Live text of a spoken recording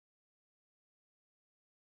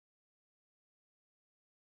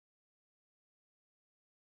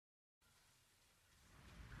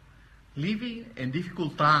Living in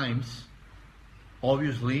difficult times,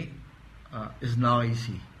 obviously, is not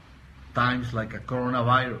easy. Times like a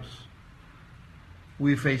coronavirus.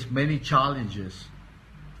 We face many challenges.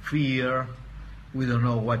 Fear, we don't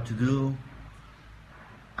know what to do.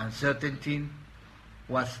 Uncertainty,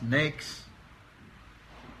 what's next.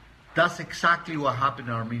 That's exactly what happened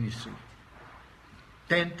in our ministry.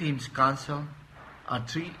 10 teams canceled. Our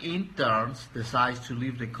 3 interns decided to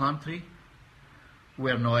leave the country. We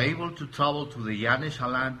are not able to travel to the Yanesh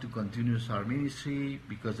land to continue our ministry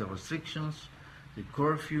because of restrictions, the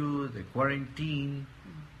curfew, the quarantine.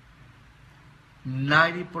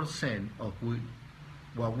 90% of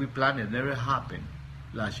what we planned never happened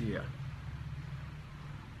last year.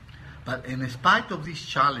 But in spite of these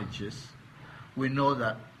challenges, we know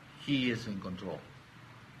that He is in control.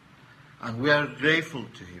 And we are grateful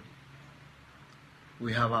to Him.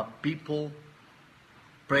 We have people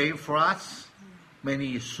praying for us,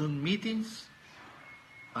 many Zoom meetings,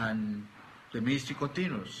 and the ministry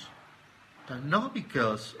continues. But not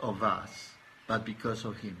because of us, but because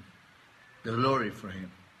of Him. The glory for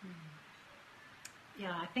Him.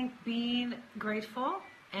 Yeah, I think being grateful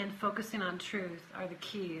and focusing on truth are the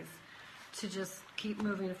keys to just keep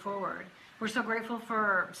moving forward. We're so grateful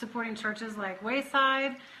for supporting churches like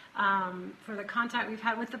Wayside, for the contact we've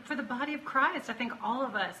had for the body of Christ. I think all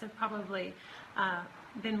of us have probably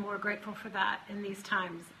been more grateful for that in these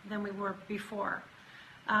times than we were before.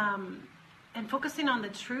 And focusing on the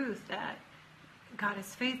truth that God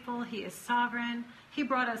is faithful, He is sovereign. He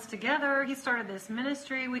brought us together. He started this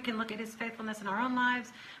ministry. We can look at His faithfulness in our own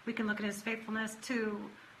lives. We can look at His faithfulness to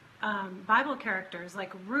Bible characters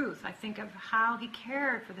like Ruth. I think of how He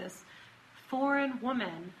cared for this foreign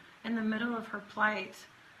woman in the middle of her plight.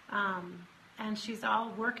 And she's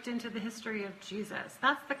all worked into the history of Jesus.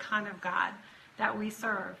 That's the kind of God that we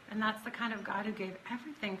serve. And that's the kind of God who gave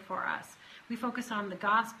everything for us. We focus on the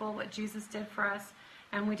gospel, what Jesus did for us,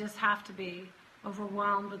 and we just have to be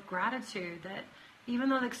overwhelmed with gratitude that even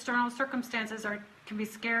though the external circumstances can be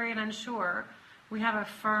scary and unsure, we have a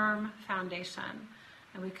firm foundation.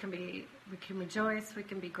 And we can rejoice, we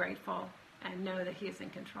can be grateful, and know that He is in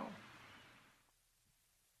control.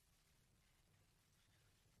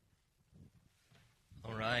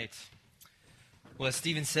 All right. Well, as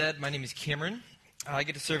Stephen said, my name is Cameron. I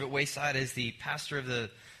get to serve at Wayside as the pastor of the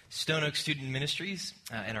Stone Oak Student Ministries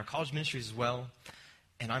and our college ministries as well.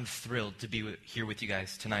 And I'm thrilled to be here with you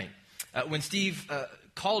guys tonight. When Steve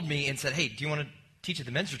called me and said, hey, do you want to teach at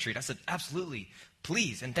the men's retreat? I said, absolutely,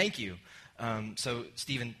 please, and thank you. So,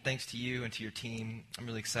 Stephen, thanks to you and to your team. I'm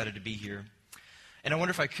really excited to be here. And I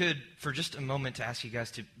wonder if I could, for just a moment, to ask you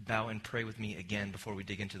guys to bow and pray with me again before we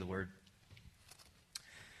dig into the Word.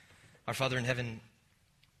 Our Father in heaven,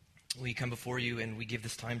 we come before you and we give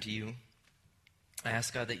this time to you. I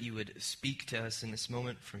ask, God, that you would speak to us in this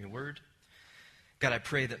moment from your Word. God, I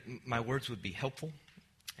pray that my words would be helpful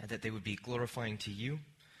and that they would be glorifying to you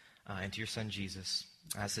and to your Son, Jesus.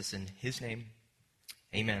 I ask this in His name.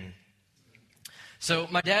 Amen. So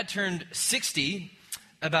my dad turned 60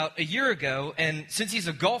 about a year ago, and since he's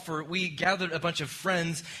a golfer, we gathered a bunch of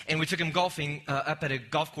friends and we took him golfing up at a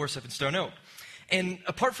golf course up in Stone Oak. And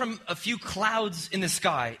apart from a few clouds in the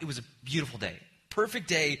sky, it was a beautiful day. Perfect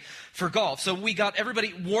day for golf. So we got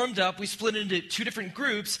everybody warmed up. We split into 2 different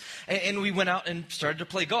groups, and we went out and started to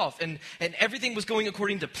play golf. And everything was going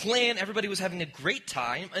according to plan. Everybody was having a great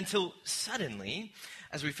time until suddenly,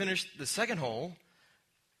 as we finished the second hole,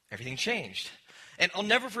 everything changed. And I'll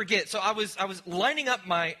never forget. So I was lining up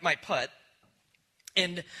my putt,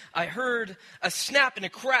 and I heard a snap and a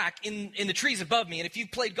crack in the trees above me. And if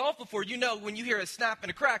you've played golf before, you know when you hear a snap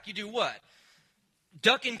and a crack, you do what?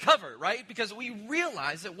 Duck and cover, right? Because we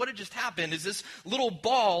realized that what had just happened is this little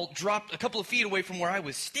ball dropped a couple of feet away from where I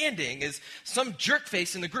was standing as some jerk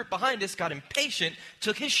face in the group behind us got impatient,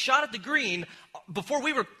 took his shot at the green before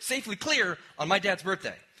we were safely clear on my dad's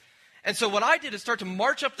birthday. And so what I did is start to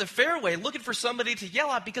march up the fairway looking for somebody to yell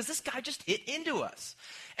at because this guy just hit into us.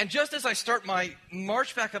 And just as I start my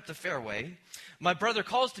march back up the fairway, my brother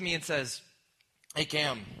calls to me and says, "Hey,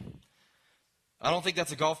 Cam, I don't think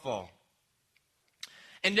that's a golf ball."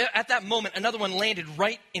 And at that moment, another one landed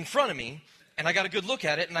right in front of me, and I got a good look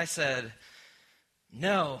at it, and I said,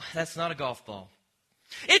 "No, that's not a golf ball."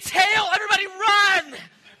 "It's hail! Everybody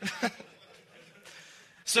run!"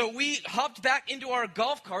 So we hopped back into our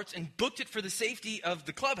golf carts and booked it for the safety of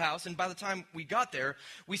the clubhouse, and by the time we got there,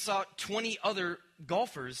 we saw 20 other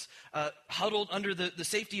golfers huddled under the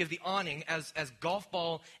safety of the awning as golf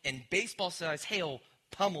ball and baseball-sized hail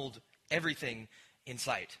pummeled everything in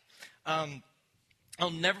sight. I'll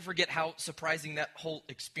never forget how surprising that whole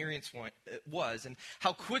experience was, and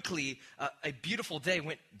how quickly a beautiful day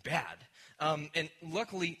went bad. And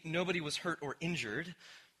luckily, nobody was hurt or injured,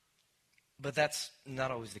 but that's not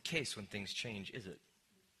always the case when things change, is it?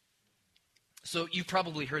 So you've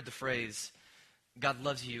probably heard the phrase, God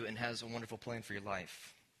loves you and has a wonderful plan for your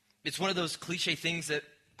life. It's one of those cliche things that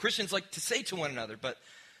Christians like to say to one another, but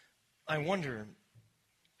I wonder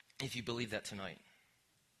if you believe that tonight.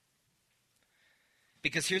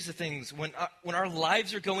 Because here's the things, when our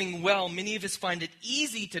lives are going well, many of us find it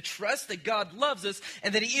easy to trust that God loves us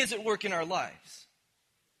and that He is at work in our lives.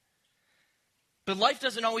 But life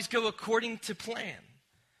doesn't always go according to plan.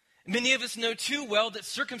 Many of us know too well that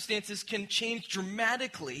circumstances can change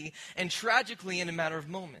dramatically and tragically in a matter of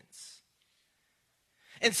moments.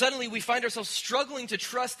 And suddenly we find ourselves struggling to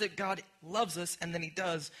trust that God loves us and that He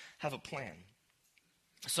does have a plan.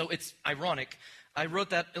 So it's ironic. I wrote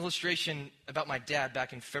that illustration about my dad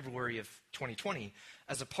back in February of 2020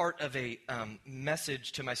 as a part of a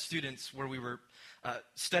message to my students where we were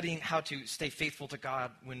studying how to stay faithful to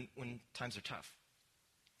God when times are tough.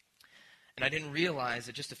 And I didn't realize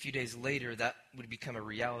that just a few days later that would become a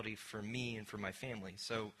reality for me and for my family.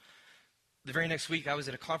 So the very next week I was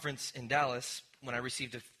at a conference in Dallas when I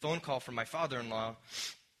received a phone call from my father-in-law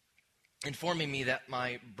informing me that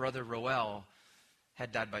my brother Roel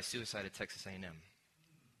had died by suicide at Texas A&M.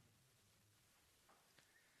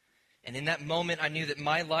 And in that moment, I knew that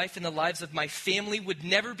my life and the lives of my family would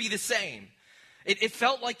never be the same. It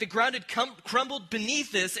felt like the ground had crumbled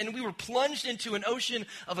beneath us, and we were plunged into an ocean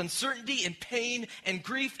of uncertainty and pain and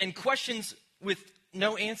grief and questions with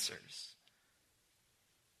no answers.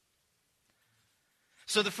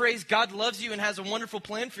 So the phrase, God loves you and has a wonderful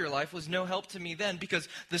plan for your life, was no help to me then, because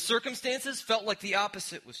the circumstances felt like the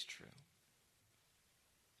opposite was true.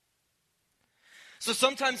 So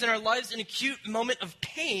sometimes in our lives, an acute moment of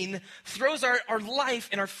pain throws our life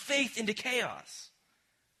and our faith into chaos.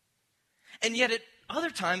 And yet at other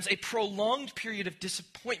times, a prolonged period of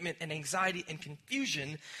disappointment and anxiety and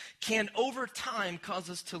confusion can over time cause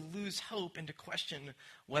us to lose hope and to question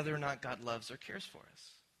whether or not God loves or cares for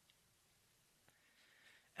us.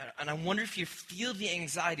 And I wonder if you feel the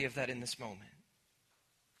anxiety of that in this moment.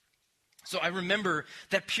 So I remember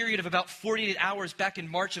that period of about 48 hours back in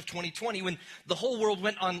March of 2020 when the whole world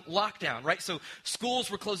went on lockdown, right? So schools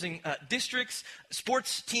were closing districts,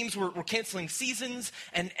 sports teams were canceling seasons,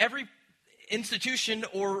 and every institution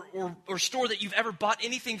or store that you've ever bought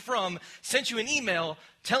anything from sent you an email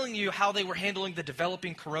telling you how they were handling the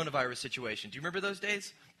developing coronavirus situation. Do you remember those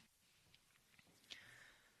days?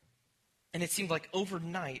 And it seemed like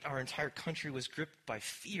overnight our entire country was gripped by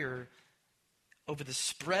fear over the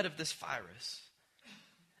spread of this virus.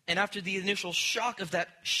 And after the initial shock of that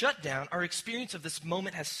shutdown, our experience of this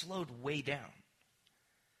moment has slowed way down.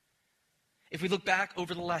 If we look back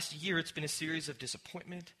over the last year, it's been a series of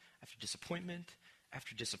disappointment after disappointment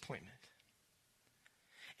after disappointment.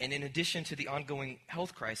 And in addition to the ongoing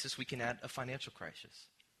health crisis, we can add a financial crisis,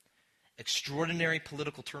 extraordinary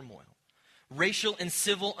political turmoil, racial and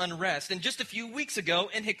civil unrest, and just a few weeks ago,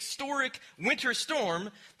 an historic winter storm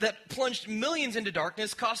that plunged millions into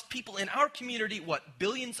darkness cost people in our community,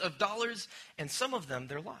 billions of dollars, and some of them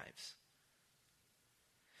their lives.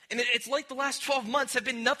 And it's like the last 12 months have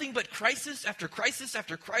been nothing but crisis after crisis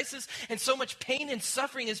after crisis, and so much pain and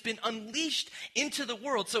suffering has been unleashed into the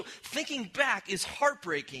world. So thinking back is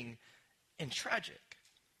heartbreaking and tragic.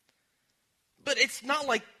 But it's not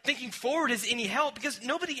like thinking forward is any help because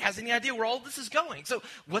nobody has any idea where all this is going. So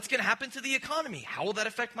what's going to happen to the economy? How will that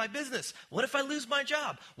affect my business? What if I lose my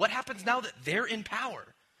job? What happens now that they're in power?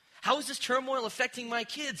 How is this turmoil affecting my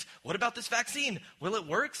kids? What about this vaccine? Will it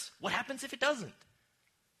work? What happens if it doesn't?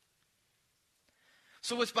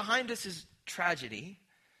 So what's behind us is tragedy,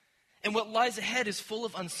 and what lies ahead is full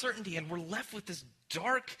of uncertainty, and we're left with this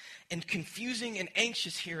dark and confusing and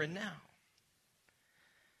anxious here and now.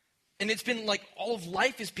 And it's been like all of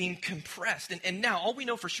life is being compressed. And now all we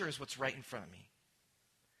know for sure is what's right in front of me.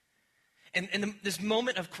 And this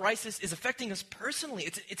moment of crisis is affecting us personally.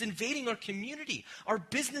 It's invading our community, our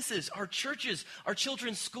businesses, our churches, our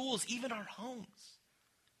children's schools, even our homes.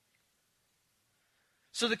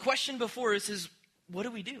 So the question before us is, what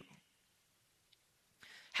do we do?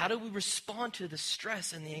 How do we respond to the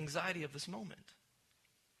stress and the anxiety of this moment?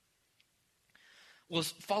 Well,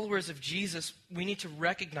 as followers of Jesus, we need to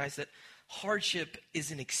recognize that hardship is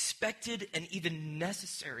an expected and even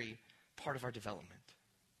necessary part of our development.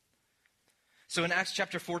 So in Acts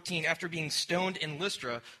chapter 14, after being stoned in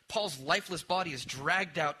Lystra, Paul's lifeless body is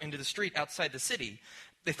dragged out into the street outside the city.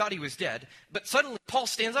 They thought he was dead, but suddenly Paul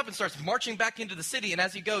stands up and starts marching back into the city, and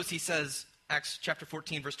as he goes, he says, Acts chapter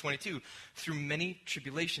 14, verse 22, through many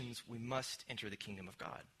tribulations we must enter the kingdom of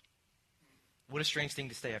God. What a strange thing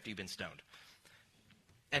to say after you've been stoned.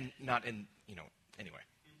 And not in, anyway.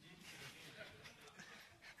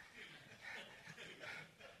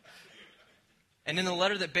 And in the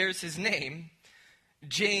letter that bears his name,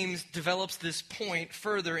 James develops this point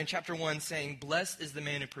further in chapter 1, saying, "Blessed is the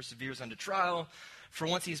man who perseveres under trial, for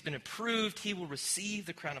once he has been approved, he will receive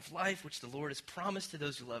the crown of life which the Lord has promised to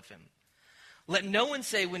those who love him. Let no one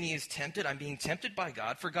say when he is tempted, I'm being tempted by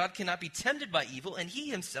God, for God cannot be tempted by evil, and he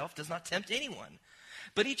himself does not tempt anyone.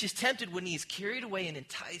 But each is tempted when he is carried away and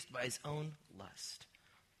enticed by his own lust."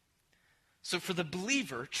 So for the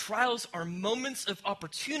believer, trials are moments of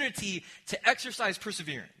opportunity to exercise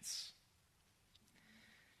perseverance.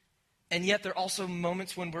 And yet they're also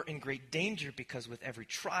moments when we're in great danger, because with every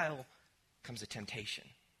trial comes a temptation.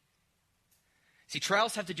 See,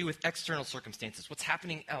 trials have to do with external circumstances, what's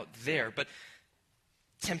happening out there. But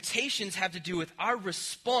temptations have to do with our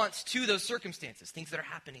response to those circumstances, things that are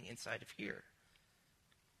happening inside of here.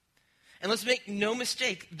 And let's make no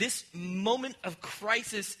mistake, this moment of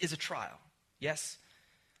crisis is a trial. Yes?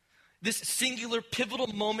 This singular, pivotal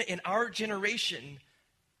moment in our generation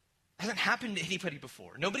hasn't happened to anybody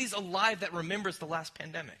before. Nobody's alive that remembers the last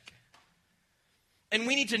pandemic. And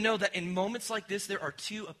we need to know that in moments like this, there are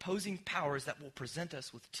two opposing powers that will present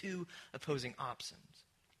us with two opposing options.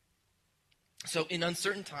 So in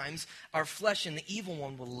uncertain times, our flesh and the evil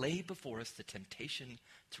one will lay before us the temptation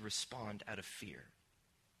to respond out of fear.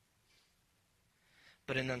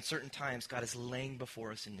 But in uncertain times, God is laying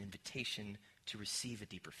before us an invitation to receive a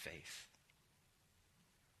deeper faith.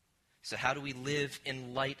 So how do we live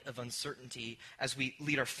in light of uncertainty as we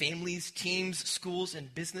lead our families, teams, schools,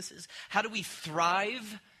 and businesses? How do we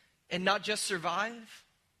thrive and not just survive?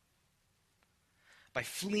 By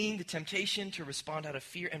fleeing the temptation to respond out of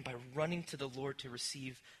fear, and by running to the Lord to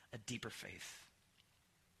receive a deeper faith.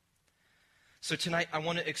 So tonight I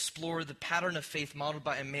want to explore the pattern of faith modeled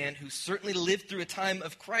by a man who certainly lived through a time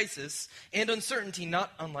of crisis and uncertainty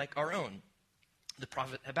not unlike our own, the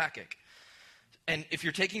prophet Habakkuk. And if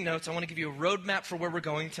you're taking notes, I want to give you a roadmap for where we're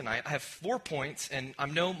going tonight. I have 4 points, and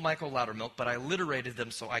I'm no Michael Loudermilk, but I alliterated them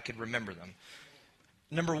so I could remember them.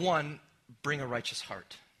 Number 1, bring a righteous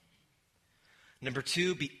heart. Number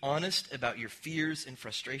 2, be honest about your fears and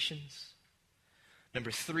frustrations. Number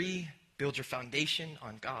 3, build your foundation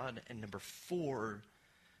on God. And number 4,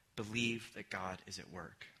 believe that God is at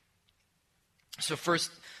work. So first,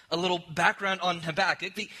 a little background on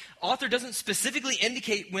Habakkuk. The author doesn't specifically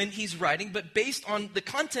indicate when he's writing, but based on the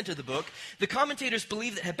content of the book, the commentators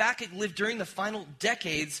believe that Habakkuk lived during the final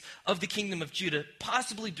decades of the kingdom of Judah,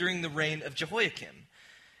 possibly during the reign of Jehoiakim.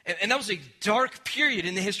 And that was a dark period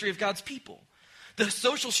in the history of God's people. The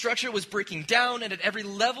social structure was breaking down, and at every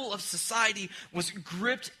level of society was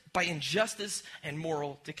gripped by injustice and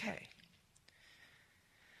moral decay.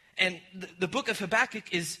 And the book of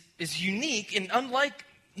Habakkuk is unique, and unlike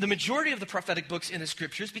the majority of the prophetic books in the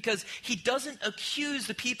scriptures, because he doesn't accuse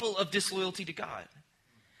the people of disloyalty to God.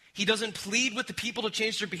 He doesn't plead with the people to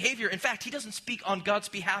change their behavior. In fact, he doesn't speak on God's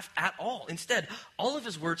behalf at all. Instead, all of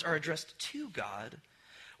his words are addressed to God,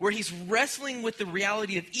 where he's wrestling with the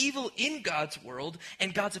reality of evil in God's world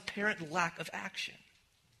and God's apparent lack of action.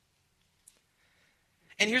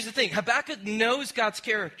 And here's the thing, Habakkuk knows God's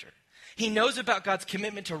character. He knows about God's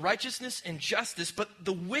commitment to righteousness and justice, but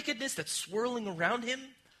the wickedness that's swirling around him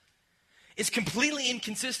is completely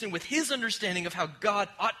inconsistent with his understanding of how God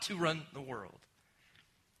ought to run the world.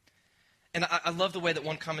 And I love the way that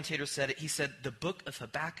one commentator said it. He said, the book of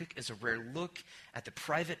Habakkuk is a rare look at the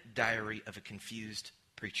private diary of a confused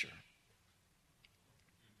preacher.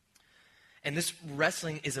 And this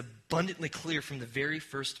wrestling is abundantly clear from the very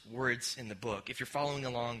first words in the book. If you're following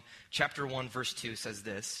along, chapter 1, verse 2 says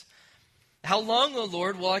this: "How long, O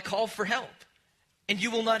Lord, will I call for help, and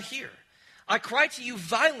you will not hear? I cry to you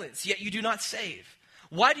violence, yet you do not save.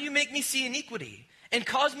 Why do you make me see iniquity, and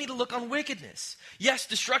cause me to look on wickedness? Yes,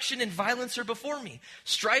 destruction and violence are before me.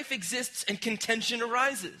 Strife exists, and contention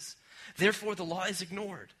arises. Therefore the law is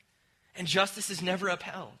ignored, and justice is never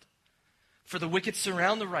upheld. For the wicked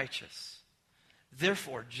surround the righteous.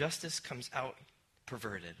 Therefore justice comes out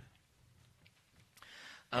perverted."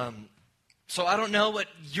 So I don't know what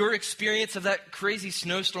your experience of that crazy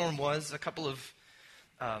snowstorm was a couple of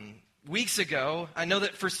weeks ago. I know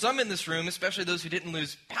that for some in this room, especially those who didn't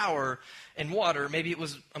lose power and water, maybe it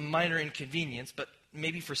was a minor inconvenience, but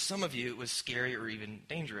maybe for some of you it was scary or even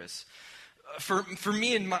dangerous. For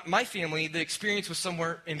me and my family, the experience was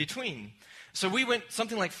somewhere in between. So we went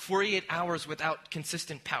something like 48 hours without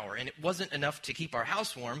consistent power, and it wasn't enough to keep our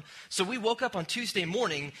house warm. So we woke up on Tuesday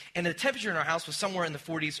morning, and the temperature in our house was somewhere in the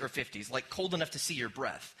 40s or 50s, like cold enough to see your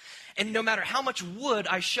breath. And no matter how much wood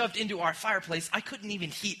I shoved into our fireplace, I couldn't even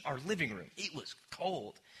heat our living room. It was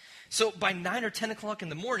cold. So by 9 or 10 o'clock in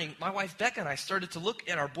the morning, my wife Becca and I started to look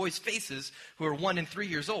at our boys' faces, who are 1 and 3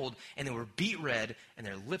 years old, and they were beet red, and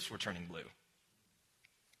their lips were turning blue.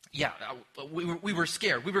 Yeah, we were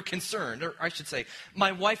scared. We were concerned, or I should say,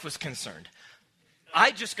 my wife was concerned.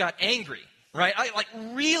 I just got angry, right?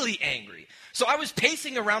 Really angry. So I was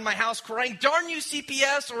pacing around my house crying, darn you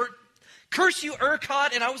CPS, or curse you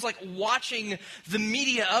ERCOT, and I was watching the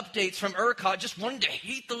media updates from ERCOT, just wanted to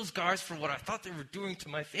hate those guys for what I thought they were doing to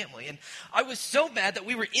my family. And I was so mad that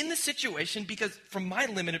we were in this situation because, from my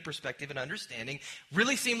limited perspective and understanding,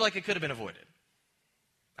 really seemed like it could have been avoided.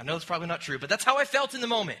 I know it's probably not true, but that's how I felt in the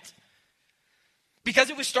moment. Because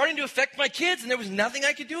it was starting to affect my kids, and there was nothing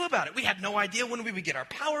I could do about it. We had no idea when we would get our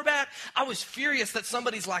power back. I was furious that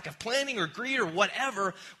somebody's lack of planning or greed or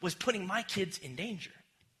whatever was putting my kids in danger.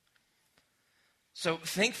 So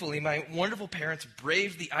thankfully, my wonderful parents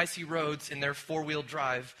braved the icy roads in their four-wheel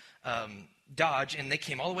drive Dodge, and they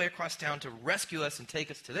came all the way across town to rescue us and take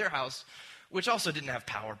us to their house, which also didn't have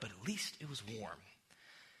power, but at least it was warm.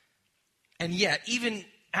 And yet, even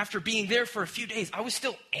after being there for a few days, I was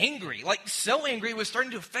still angry, so angry it was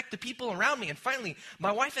starting to affect the people around me. And finally,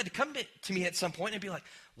 my wife had to come to me at some point and be like,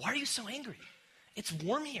 why are you so angry? It's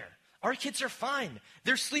warm here. Our kids are fine.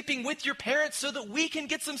 They're sleeping with your parents so that we can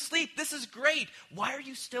get some sleep. This is great. Why are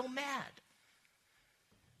you still mad?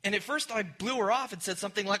 And at first I blew her off and said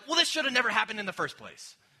something like, well, this should have never happened in the first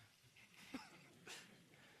place.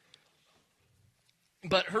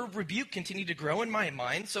 But her rebuke continued to grow in my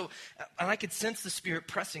mind, and I could sense the Spirit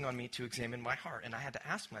pressing on me to examine my heart. And I had to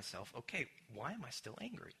ask myself, okay, why am I still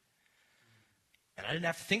angry? And I didn't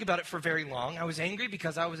have to think about it for very long. I was angry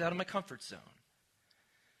because I was out of my comfort zone.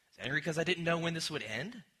 I was angry because I didn't know when this would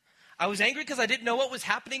end. I was angry because I didn't know what was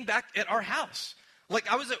happening back at our house.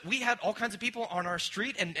 We had all kinds of people on our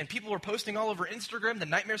street, and people were posting all over Instagram the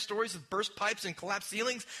nightmare stories of burst pipes and collapsed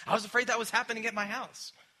ceilings. I was afraid that was happening at my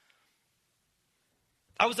house.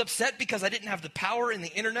 I was upset because I didn't have the power and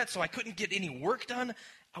the internet, so I couldn't get any work done.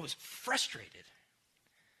 I was frustrated.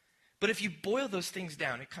 But if you boil those things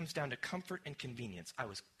down, it comes down to comfort and convenience. I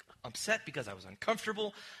was upset because I was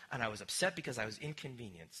uncomfortable, and I was upset because I was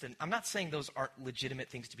inconvenienced. And I'm not saying those aren't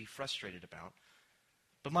legitimate things to be frustrated about,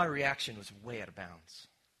 but my reaction was way out of bounds.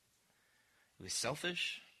 It was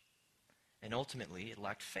selfish, and ultimately it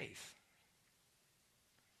lacked faith.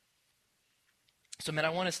 So, I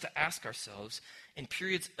want us to ask ourselves, in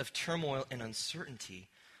periods of turmoil and uncertainty,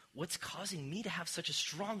 what's causing me to have such a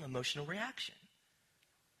strong emotional reaction?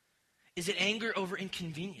 Is it anger over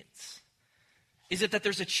inconvenience? Is it that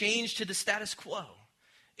there's a change to the status quo?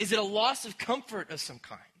 Is it a loss of comfort of some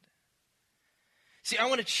kind? See, I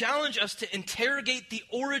want to challenge us to interrogate the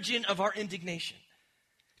origin of our indignation.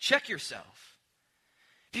 Check yourself.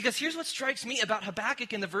 Because here's what strikes me about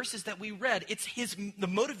Habakkuk in the verses that we read. It's the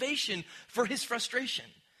motivation for his frustration.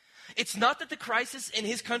 It's not that the crisis in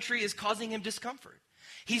his country is causing him discomfort.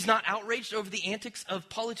 He's not outraged over the antics of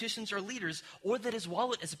politicians or leaders, or that his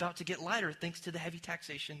wallet is about to get lighter thanks to the heavy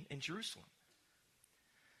taxation in Jerusalem.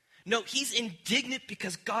 No, he's indignant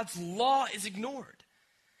because God's law is ignored.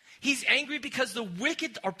 He's angry because the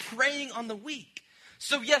wicked are preying on the weak.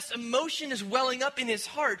 So yes, emotion is welling up in his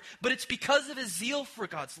heart, but it's because of his zeal for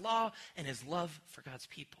God's law and his love for God's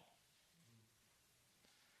people.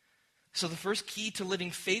 So the first key to living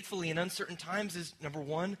faithfully in uncertain times is, number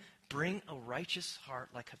one, bring a righteous heart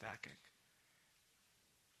like Habakkuk.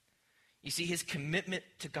 You see, his commitment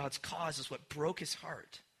to God's cause is what broke his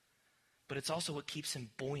heart, but it's also what keeps him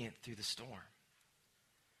buoyant through the storm.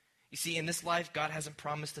 You see, in this life, God hasn't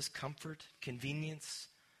promised us comfort, convenience,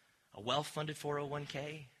 a well-funded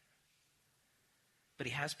 401k, but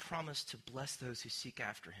he has promised to bless those who seek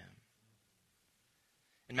after him.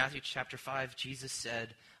 In Matthew chapter 5, Jesus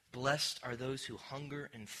said, "Blessed are those who hunger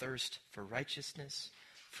and thirst for righteousness,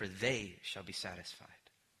 for they shall be satisfied."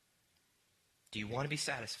 Do you want to be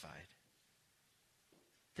satisfied?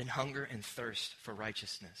 Then hunger and thirst for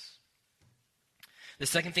righteousness. The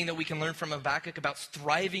second thing that we can learn from Habakkuk about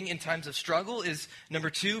thriving in times of struggle is, number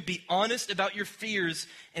two, be honest about your fears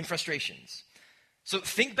and frustrations. So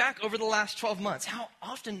think back over the last 12 months. How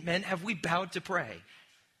often, men, have we bowed to pray?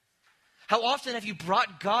 How often have you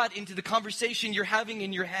brought God into the conversation you're having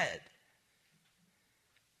in your head?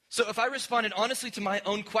 So if I responded honestly to my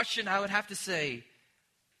own question, I would have to say,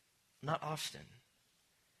 not often.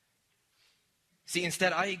 See,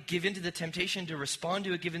 instead, I give in to the temptation to respond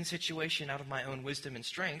to a given situation out of my own wisdom and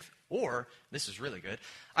strength. Or, this is really good,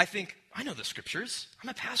 I think, I know the scriptures. I'm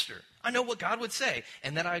a pastor. I know what God would say.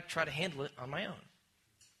 And then I try to handle it on my own.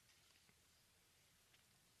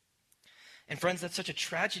 And friends, that's such a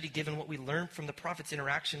tragedy given what we learned from the prophet's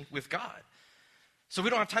interaction with God. So we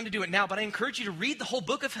don't have time to do it now, but I encourage you to read the whole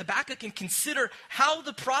book of Habakkuk and consider how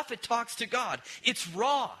the prophet talks to God. It's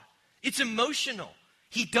raw. It's emotional.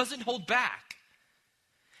 He doesn't hold back.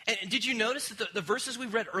 And did you notice that the verses we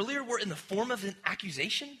read earlier were in the form of an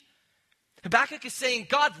accusation? Habakkuk is saying,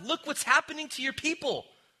 God, look what's happening to your people.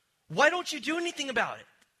 Why don't you do anything about it?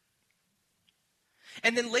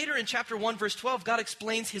 And then later in chapter 1, verse 12, God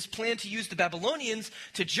explains his plan to use the Babylonians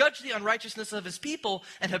to judge the unrighteousness of his people.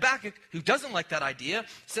 And Habakkuk, who doesn't like that idea,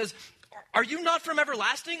 says, are you not from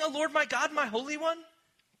everlasting, O Lord my God, my Holy One?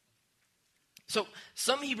 So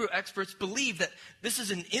some Hebrew experts believe that this is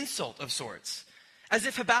an insult of sorts. As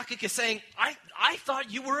if Habakkuk is saying, I thought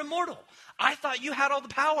you were immortal. I thought you had all the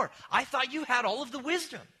power. I thought you had all of the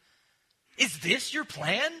wisdom. Is this your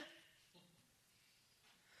plan?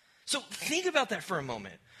 So think about that for a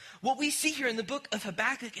moment. What we see here in the book of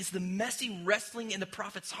Habakkuk is the messy wrestling in the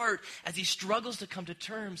prophet's heart as he struggles to come to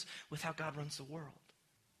terms with how God runs the world.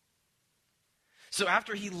 So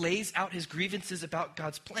after he lays out his grievances about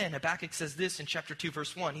God's plan, Habakkuk says this in chapter 2,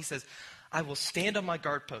 verse 1. He says, I will stand on my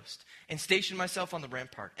guard post and station myself on the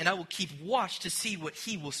rampart, and I will keep watch to see what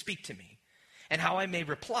he will speak to me and how I may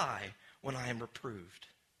reply when I am reproved.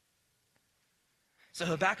 So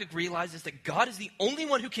Habakkuk realizes that God is the only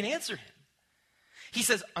one who can answer him. He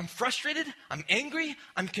says, I'm frustrated, I'm angry,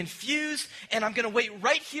 I'm confused, and I'm going to wait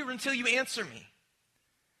right here until you answer me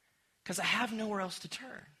because I have nowhere else to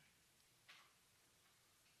turn.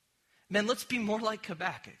 Men, let's be more like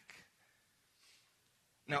Habakkuk.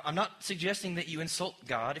 Now, I'm not suggesting that you insult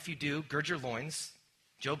God. If you do, gird your loins.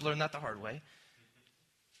 Job learned that the hard way.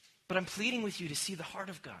 But I'm pleading with you to see the heart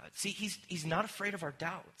of God. See, he's not afraid of our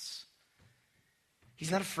doubts.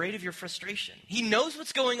 He's not afraid of your frustration. He knows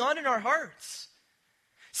what's going on in our hearts.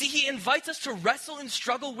 See, he invites us to wrestle and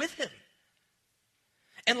struggle with him.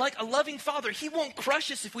 And like a loving father, he won't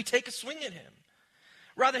crush us if we take a swing at him.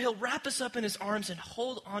 Rather, he'll wrap us up in his arms and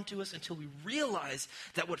hold on to us until we realize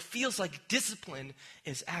that what feels like discipline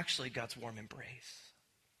is actually God's warm embrace.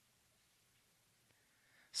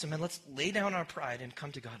 So, man, let's lay down our pride and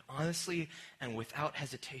come to God honestly and without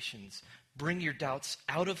hesitations. Bring your doubts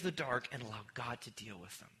out of the dark and allow God to deal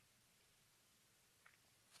with them.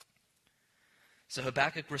 So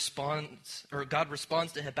God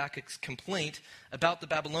responds to Habakkuk's complaint about the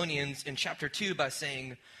Babylonians in chapter 2 by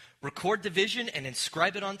saying, record the vision and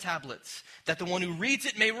inscribe it on tablets, that the one who reads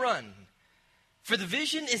it may run. For the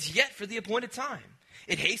vision is yet for the appointed time.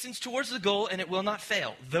 It hastens towards the goal and it will not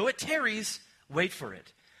fail. Though it tarries, wait for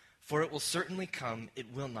it. For it will certainly come,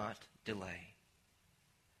 it will not delay.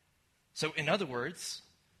 So in other words,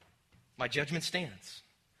 my judgment stands.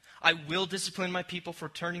 I will discipline my people for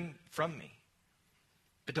turning from me.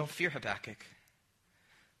 But don't fear, Habakkuk.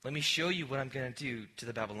 Let me show you what I'm going to do to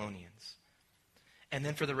the Babylonians. And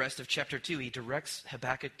then for the rest of chapter 2, he directs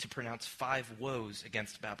Habakkuk to pronounce 5 woes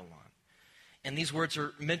against Babylon. And these words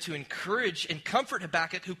are meant to encourage and comfort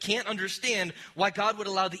Habakkuk, who can't understand why God would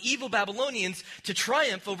allow the evil Babylonians to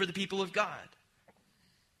triumph over the people of God.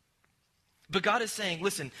 But God is saying,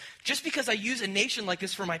 listen, just because I use a nation like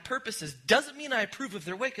this for my purposes doesn't mean I approve of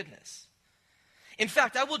their wickedness. In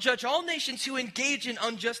fact, I will judge all nations who engage in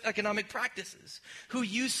unjust economic practices, who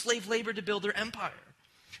use slave labor to build their empire,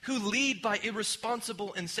 who lead by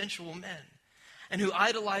irresponsible and sensual men, and who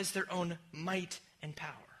idolize their own might and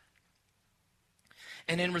power.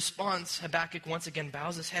 And in response, Habakkuk once again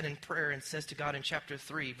bows his head in prayer and says to God in chapter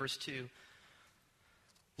 3, verse 2,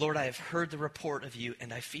 Lord, I have heard the report of you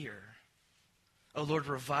and I fear. O Lord,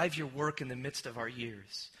 revive your work in the midst of our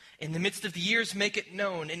years. In the midst of the years, make it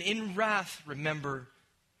known, and in wrath, remember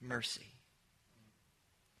mercy.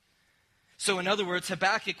 So in other words,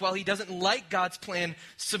 Habakkuk, while he doesn't like God's plan,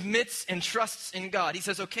 submits and trusts in God. He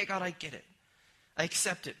says, okay, God, I get it. I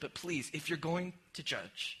accept it, but please, if you're going to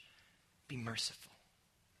judge, be merciful.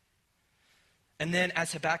 And then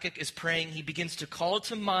as Habakkuk is praying, he begins to call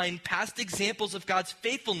to mind past examples of God's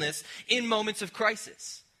faithfulness in moments of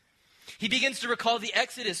crisis. He begins to recall the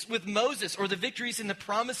Exodus with Moses or the victories in the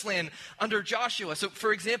Promised Land under Joshua. So,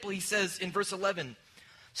 for example, he says in verse 11,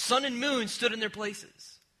 sun and moon stood in their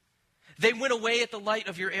places. They went away at the light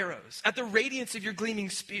of your arrows, at the radiance of your gleaming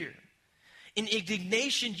spear. In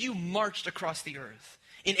indignation, you marched across the earth.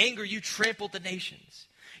 In anger, you trampled the nations.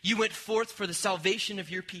 You went forth for the salvation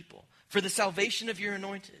of your people, for the salvation of your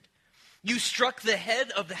anointed. You struck the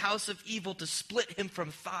head of the house of evil to split him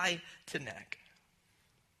from thigh to neck.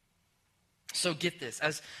 So get this,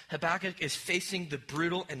 as Habakkuk is facing the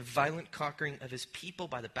brutal and violent conquering of his people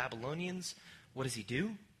by the Babylonians, what does he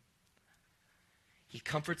do? He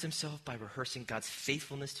comforts himself by rehearsing God's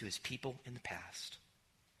faithfulness to his people in the past.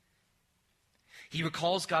 He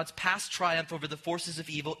recalls God's past triumph over the forces of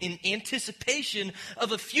evil in anticipation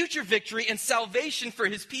of a future victory and salvation for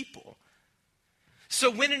his people.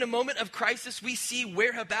 So when in a moment of crisis we see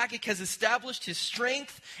where Habakkuk has established his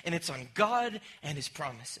strength, and it's on God and his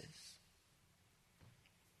promises.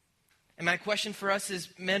 And my question for us is,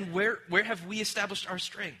 men, where have we established our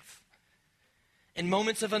strength? In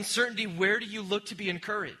moments of uncertainty, where do you look to be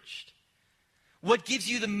encouraged? What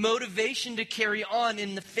gives you the motivation to carry on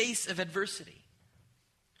in the face of adversity?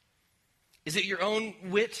 Is it your own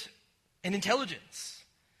wit and intelligence?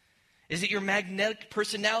 Is it your magnetic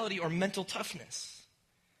personality or mental toughness?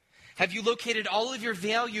 Have you located all of your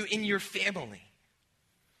value in your family?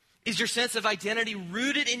 Is your sense of identity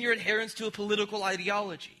rooted in your adherence to a political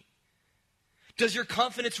ideology? Does your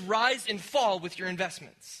confidence rise and fall with your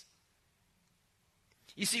investments?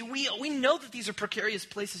 You see, we know that these are precarious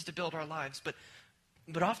places to build our lives,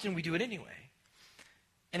 but often we do it anyway.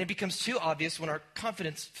 And it becomes too obvious when our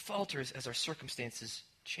confidence falters as our circumstances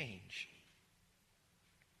change.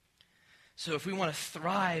 So if we want to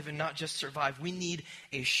thrive and not just survive, we need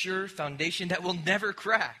a sure foundation that will never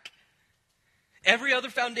crack. Every other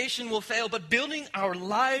foundation will fail, but building our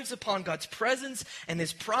lives upon God's presence and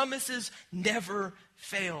his promises never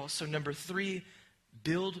fail. So number 3,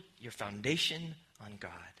 build your foundation on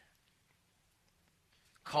God.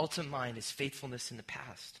 Call to mind his faithfulness in the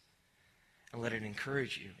past and let it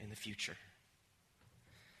encourage you in the future.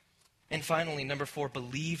 And finally, number 4,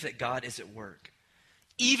 believe that God is at work,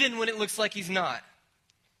 even when it looks like he's not.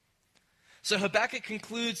 So Habakkuk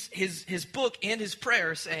concludes his book and his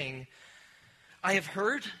prayer saying, I have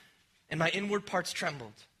heard, and my inward parts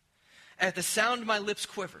trembled. At the sound my lips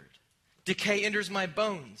quivered. Decay enters my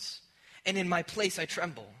bones, and in my place I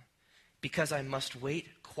tremble, because I must wait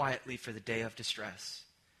quietly for the day of distress,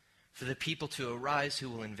 for the people to arise who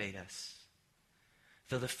will invade us.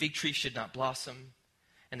 Though the fig tree should not blossom,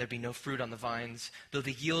 and there be no fruit on the vines, though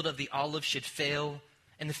the yield of the olive should fail,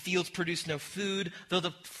 and the fields produce no food, though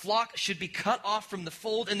the flock should be cut off from the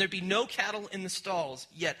fold, and there be no cattle in the stalls,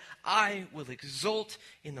 yet I will exult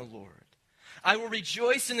in the Lord. I will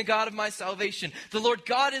rejoice in the God of my salvation. The Lord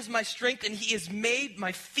God is my strength, and he has made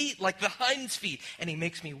my feet like the hind's feet, and he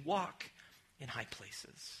makes me walk in high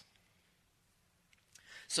places.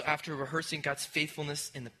 So after rehearsing God's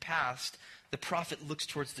faithfulness in the past, the prophet looks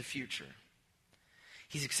towards the future.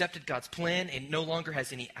 He's accepted God's plan and no longer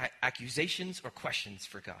has any accusations or questions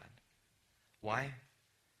for God. Why?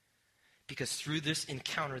 Because through this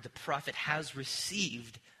encounter, the prophet has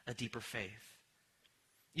received a deeper faith.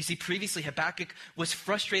 You see, previously Habakkuk was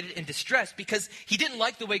frustrated and distressed because he didn't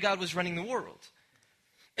like the way God was running the world.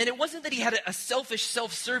 And it wasn't that he had a selfish,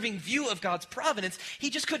 self-serving view of God's providence. He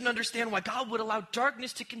just couldn't understand why God would allow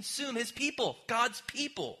darkness to consume his people, God's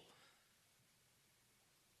people.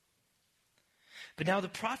 But now the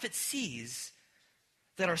prophet sees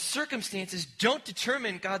that our circumstances don't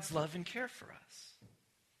determine God's love and care for us.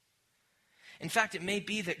 In fact, it may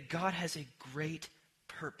be that God has a great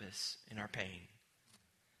purpose in our pain.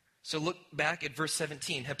 So look back at verse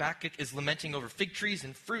 17. Habakkuk is lamenting over fig trees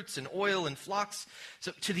and fruits and oil and flocks.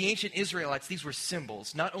 So to the ancient Israelites, these were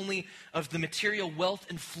symbols, not only of the material wealth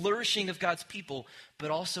and flourishing of God's people,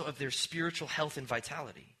 but also of their spiritual health and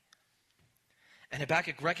vitality. And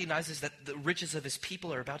Habakkuk recognizes that the riches of his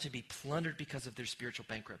people are about to be plundered because of their spiritual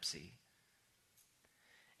bankruptcy.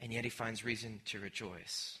 And yet he finds reason to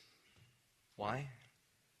rejoice. Why?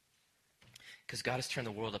 Because God has turned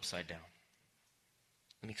the world upside down.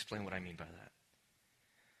 Let me explain what I mean by that.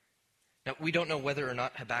 Now, we don't know whether or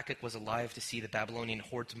not Habakkuk was alive to see the Babylonian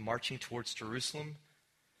hordes marching towards Jerusalem,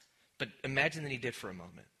 but imagine that he did for a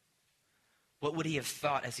moment. What would he have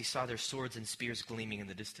thought as he saw their swords and spears gleaming in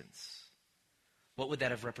the distance? What would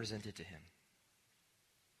that have represented to him?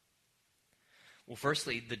 Well,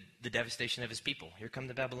 firstly, the devastation of his people. Here come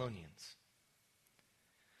the Babylonians.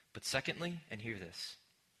 But secondly, and hear this,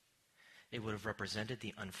 it would have represented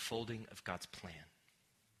the unfolding of God's plan.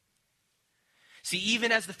 See,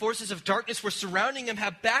 even as the forces of darkness were surrounding him,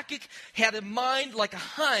 Habakkuk had a mind like a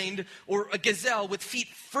hind or a gazelle with feet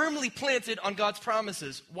firmly planted on God's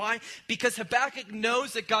promises. Why? Because Habakkuk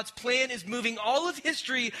knows that God's plan is moving all of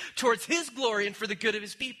history towards his glory and for the good of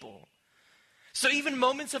his people. So even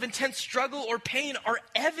moments of intense struggle or pain are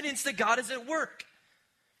evidence that God is at work.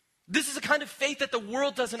 This is a kind of faith that the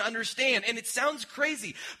world doesn't understand, and it sounds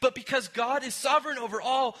crazy, but because God is sovereign over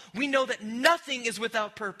all, we know that nothing is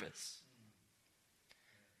without purpose.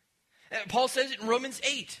 Paul says it in Romans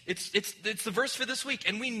 8. It's the verse for this week.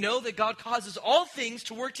 And we know that God causes all things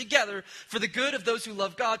to work together for the good of those who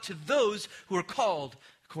love God, to those who are called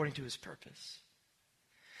according to his purpose.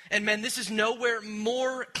 And men, this is nowhere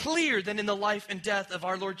more clear than in the life and death of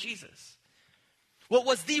our Lord Jesus. What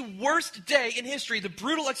was the worst day in history, the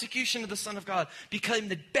brutal execution of the Son of God, became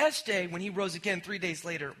the best day when he rose again 3 days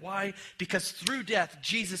later. Why? Because through death,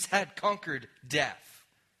 Jesus had conquered death.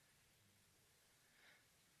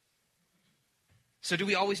 So do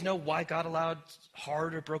we always know why God allowed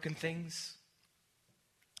hard or broken things?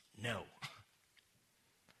 No.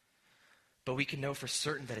 But we can know for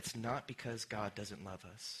certain that it's not because God doesn't love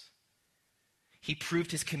us. He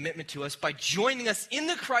proved his commitment to us by joining us in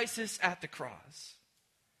the crisis at the cross.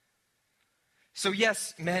 So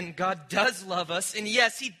yes, men, God does love us, and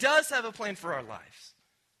yes, he does have a plan for our lives.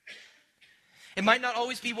 It might not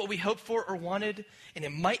always be what we hoped for or wanted, and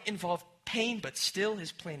it might involve pain, but still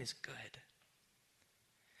his plan is good.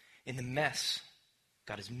 In the mess,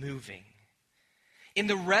 God is moving. In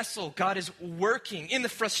the wrestle, God is working. In the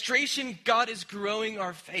frustration, God is growing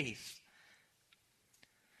our faith.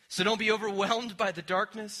 So don't be overwhelmed by the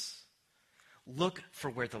darkness. Look for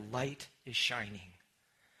where the light is shining.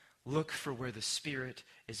 Look for where the Spirit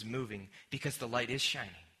is moving, because the light is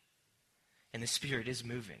shining and the Spirit is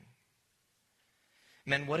moving.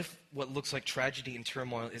 Men, what if what looks like tragedy and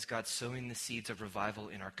turmoil is God sowing the seeds of revival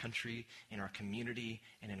in our country, in our community,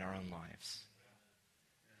 and in our own lives?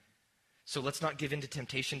 So let's not give in to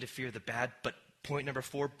temptation to fear the bad, but point number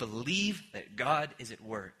 4, believe that God is at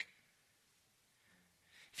work.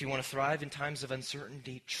 If you want to thrive in times of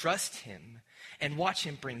uncertainty, trust him and watch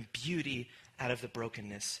him bring beauty out of the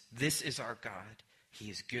brokenness. This is our God. He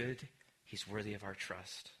is good. He's worthy of our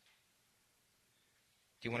trust.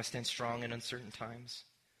 Do you want to stand strong in uncertain times?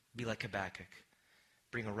 Be like Habakkuk.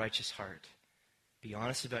 Bring a righteous heart. Be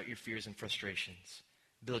honest about your fears and frustrations.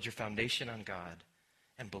 Build your foundation on God.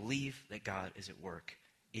 And believe that God is at work,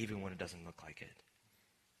 even when it doesn't look like it.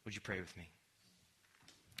 Would you pray with me?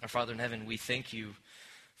 Our Father in heaven, we thank you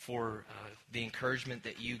for the encouragement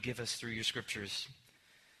that you give us through your scriptures.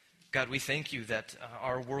 God, we thank you that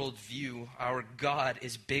our worldview, our God,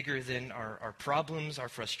 is bigger than our problems, our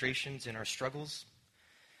frustrations, and our struggles.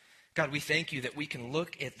 God, we thank you that we can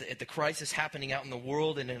look at the crisis happening out in the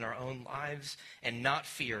world and in our own lives and not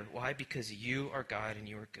fear. Why? Because you are God and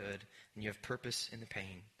you are good and you have purpose in the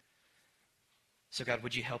pain. So God,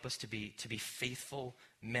 would you help us to be faithful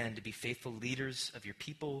men, to be faithful leaders of your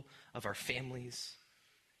people, of our families,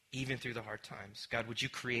 even through the hard times. God, would you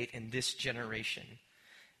create in this generation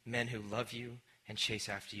men who love you and chase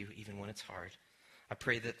after you even when it's hard. I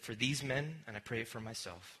pray that for these men, and I pray it for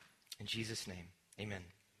myself. In Jesus' name, amen.